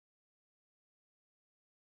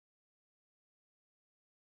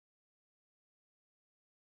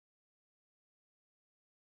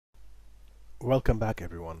Welcome back,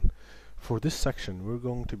 everyone. For this section, we're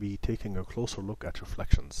going to be taking a closer look at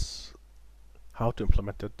reflections, how to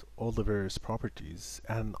implement it, all the various properties,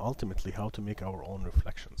 and ultimately how to make our own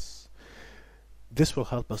reflections. This will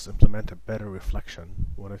help us implement a better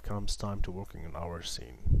reflection when it comes time to working in our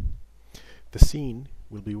scene. The scene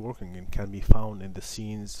we'll be working in can be found in the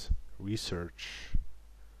scenes research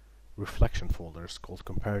reflection folders called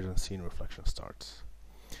comparison scene reflection starts.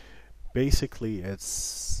 Basically,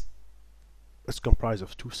 it's comprised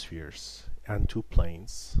of two spheres and two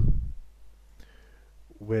planes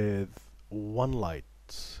with one light,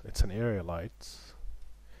 it's an area light,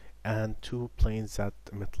 and two planes that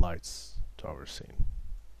emit lights to our scene.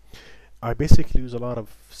 I basically use a lot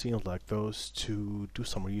of scenes like those to do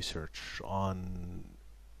some research on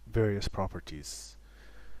various properties.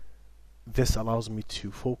 This allows me to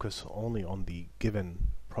focus only on the given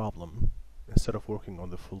problem instead of working on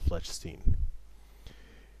the full-fledged scene.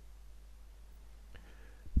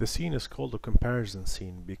 The scene is called a comparison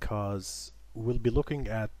scene because we'll be looking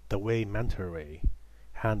at the way manta ray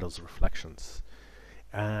handles reflections,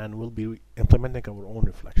 and we'll be implementing our own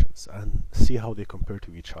reflections and see how they compare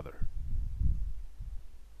to each other.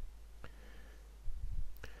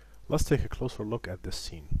 Let's take a closer look at this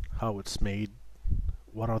scene, how it's made,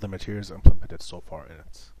 what are the materials implemented so far in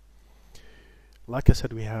it. Like I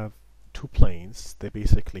said, we have two planes. They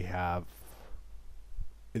basically have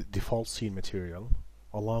a default scene material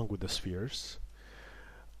along with the spheres.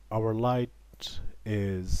 Our light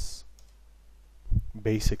is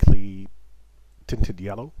basically tinted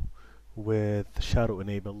yellow with shadow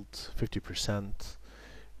enabled 50%,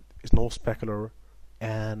 no specular,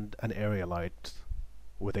 and an area light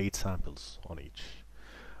with 8 samples on each.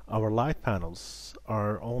 Our light panels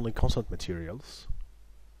are only constant materials.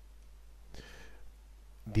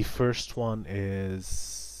 The first one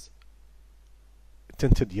is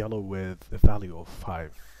tinted yellow with a value of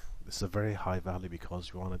 5. This is a very high value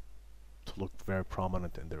because we want it to look very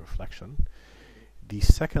prominent in the reflection. The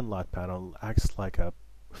second light panel acts like a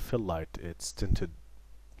fill light. It's tinted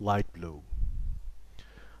light blue.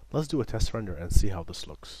 Let's do a test render and see how this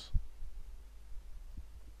looks.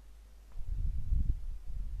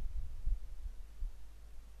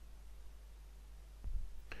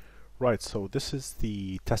 Right, so this is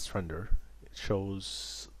the test render. It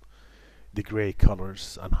shows the gray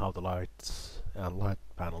colors and how the lights and light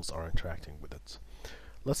panels are interacting with it.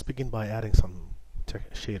 Let's begin by adding some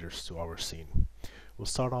shaders to our scene. We'll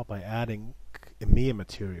start off by adding a Mia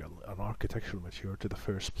material, an architectural material, to the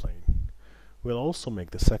first plane. We'll also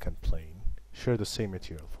make the second plane share the same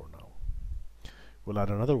material for now. We'll add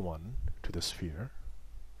another one to the sphere,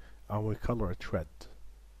 and we'll color it red.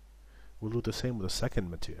 We'll do the same with the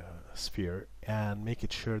second sphere and make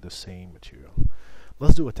it share the same material.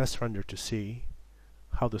 Let's do a test render to see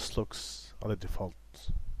how this looks on the default.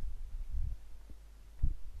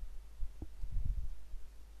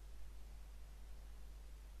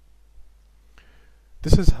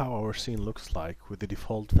 This is how our scene looks like with the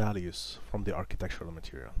default values from the architectural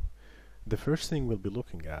material. The first thing we'll be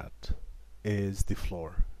looking at is the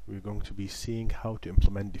floor. We're going to be seeing how to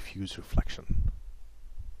implement diffuse reflection.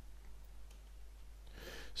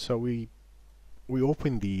 So we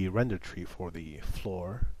open the render tree for the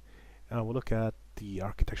floor and we'll look at the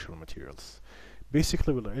architectural materials.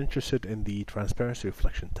 Basically, we're interested in the transparency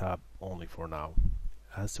reflection tab only for now,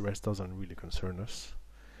 as the rest doesn't really concern us.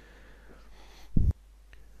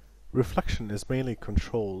 Reflection is mainly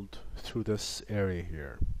controlled through this area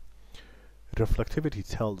here. Reflectivity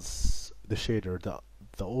tells the shader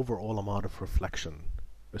the overall amount of reflection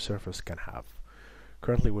a surface can have.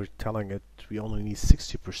 Currently we're telling it we only need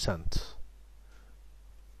 60%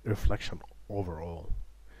 reflection overall.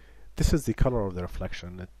 This is the color of the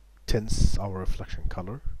reflection. It tints our reflection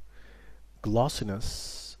color.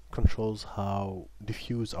 Glossiness controls how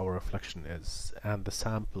diffuse our reflection is, and the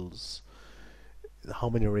samples, how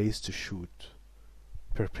many rays to shoot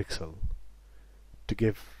per pixel to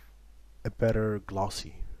give a better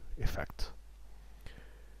glossy effect.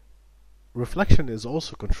 Reflection is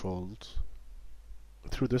also controlled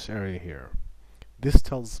through this area here. This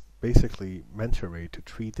tells basically manta ray to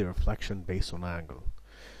treat the reflection based on angle.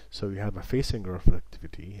 So you have a facing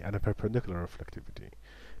reflectivity and a perpendicular reflectivity.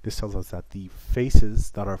 This tells us that the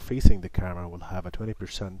faces that are facing the camera will have a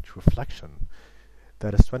 20% reflection.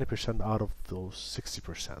 That is 20% out of those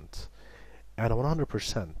 60%, and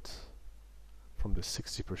 100% from the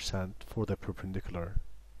 60% for the perpendicular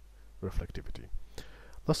reflectivity.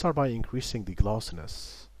 Let's start by increasing the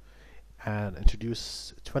glossiness and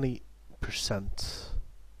introduce 20%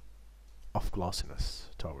 of glossiness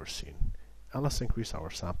to our scene, and let's increase our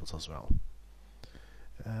samples as well.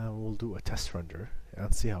 We'll do a test render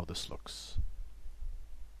and see how this looks.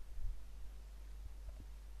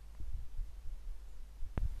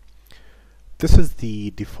 This is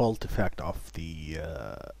the default effect of the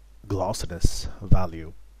glossiness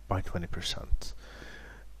value by 20%.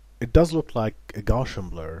 It does look like a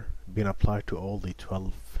Gaussian blur being applied to all the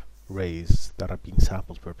 12 rays that are being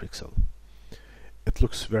sampled per pixel. It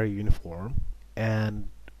looks very uniform and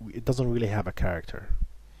it doesn't really have a character.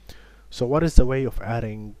 So what is the way of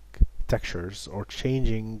adding textures or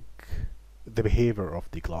changing the behavior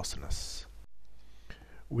of the glossiness?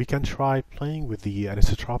 We can try playing with the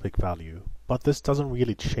anisotropic value, but this doesn't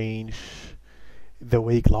really change the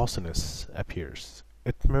way glossiness appears.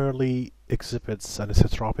 It merely exhibits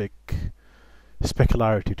anisotropic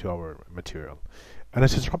specularity to our material.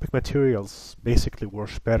 Anisotropic materials basically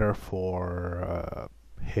works better for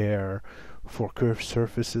hair, for curved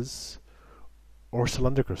surfaces, or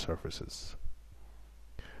cylindrical surfaces.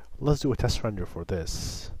 Let's do a test render for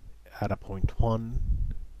this at a 0.1.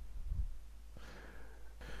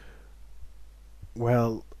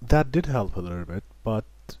 Well, that did help a little bit, but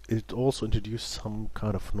it also introduced some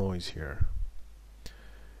kind of noise here.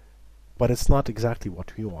 But it's not exactly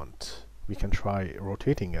what we want. We can try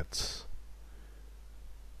rotating it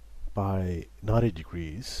by 90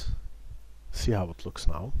 degrees. See how it looks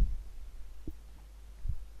now.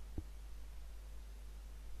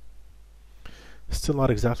 Still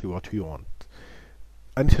not exactly what we want.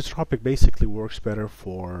 Anisotropic basically works better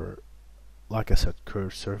for, like I said,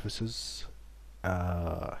 curved surfaces,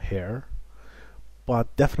 hair,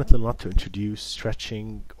 but definitely not to introduce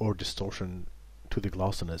stretching or distortion to the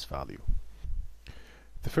glossiness value.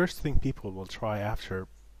 The first thing people will try after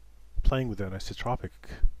playing with an anisotropic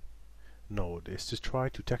node is to try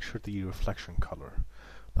to texture the reflection color.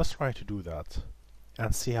 Let's try to do that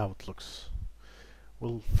and see how it looks.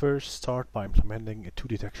 We'll first start by implementing a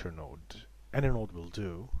 2D texture node. Any node will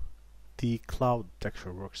do. The cloud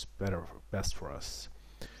texture works best for us.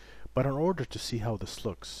 But in order to see how this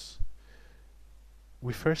looks,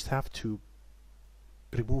 we first have to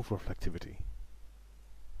remove reflectivity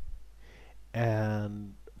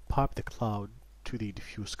and pop the cloud to the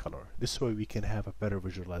diffuse color. This way we can have a better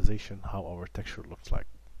visualization how our texture looks like.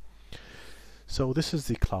 So this is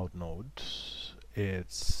the cloud node.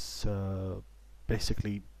 It's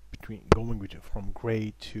basically going from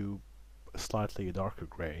gray to slightly darker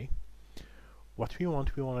gray. What we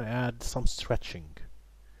want to add some stretching.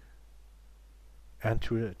 And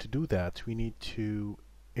to do that, we need to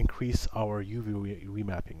increase our UV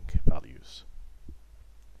remapping values.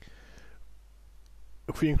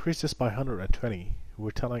 If we increase this by 120,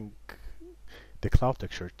 we're telling the cloud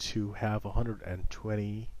texture to have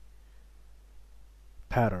 120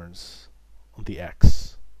 patterns on the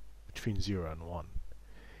X between 0 and 1.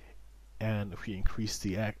 And if we increase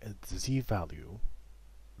the Z value,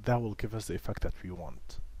 that will give us the effect that we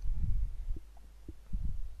want.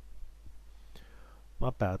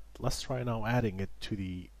 Not bad. Let's try now adding it to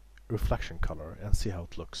the reflection color and see how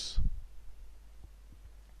it looks.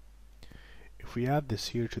 If we add this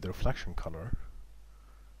here to the reflection color,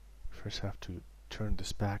 first have to turn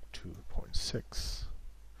this back to 0.6.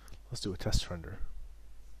 Let's do a test render.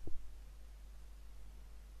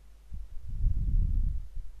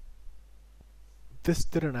 This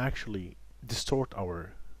didn't actually distort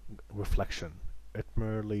our reflection. It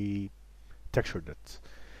merely textured it.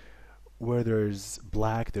 Where there's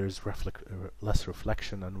black, there's less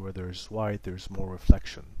reflection, and where there's white, there's more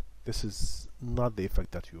reflection. This is not the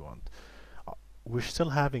effect that we want. We're still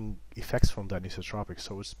having effects from the anisotropic,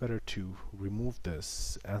 so it's better to remove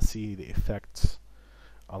this and see the effect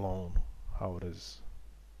alone, how it is.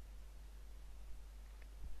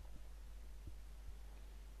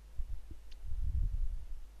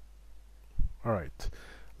 Alright,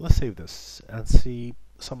 let's save this and see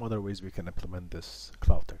some other ways we can implement this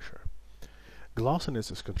cloud texture. Glossiness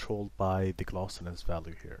is controlled by the glossiness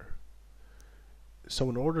value here. So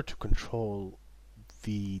in order to control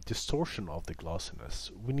the distortion of the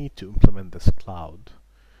glossiness, we need to implement this cloud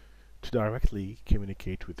to directly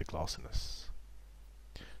communicate with the glossiness.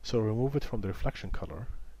 So remove it from the reflection color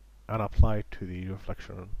and apply it to the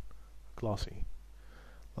reflection glossy.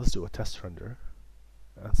 Let's do a test render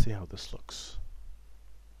and see how this looks.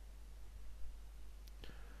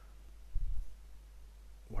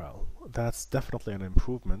 Well, that's definitely an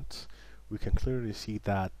improvement. We can clearly see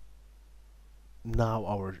that now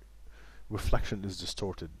our reflection is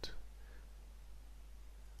distorted.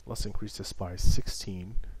 Let's increase this by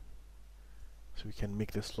 16 so we can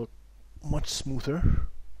make this look much smoother.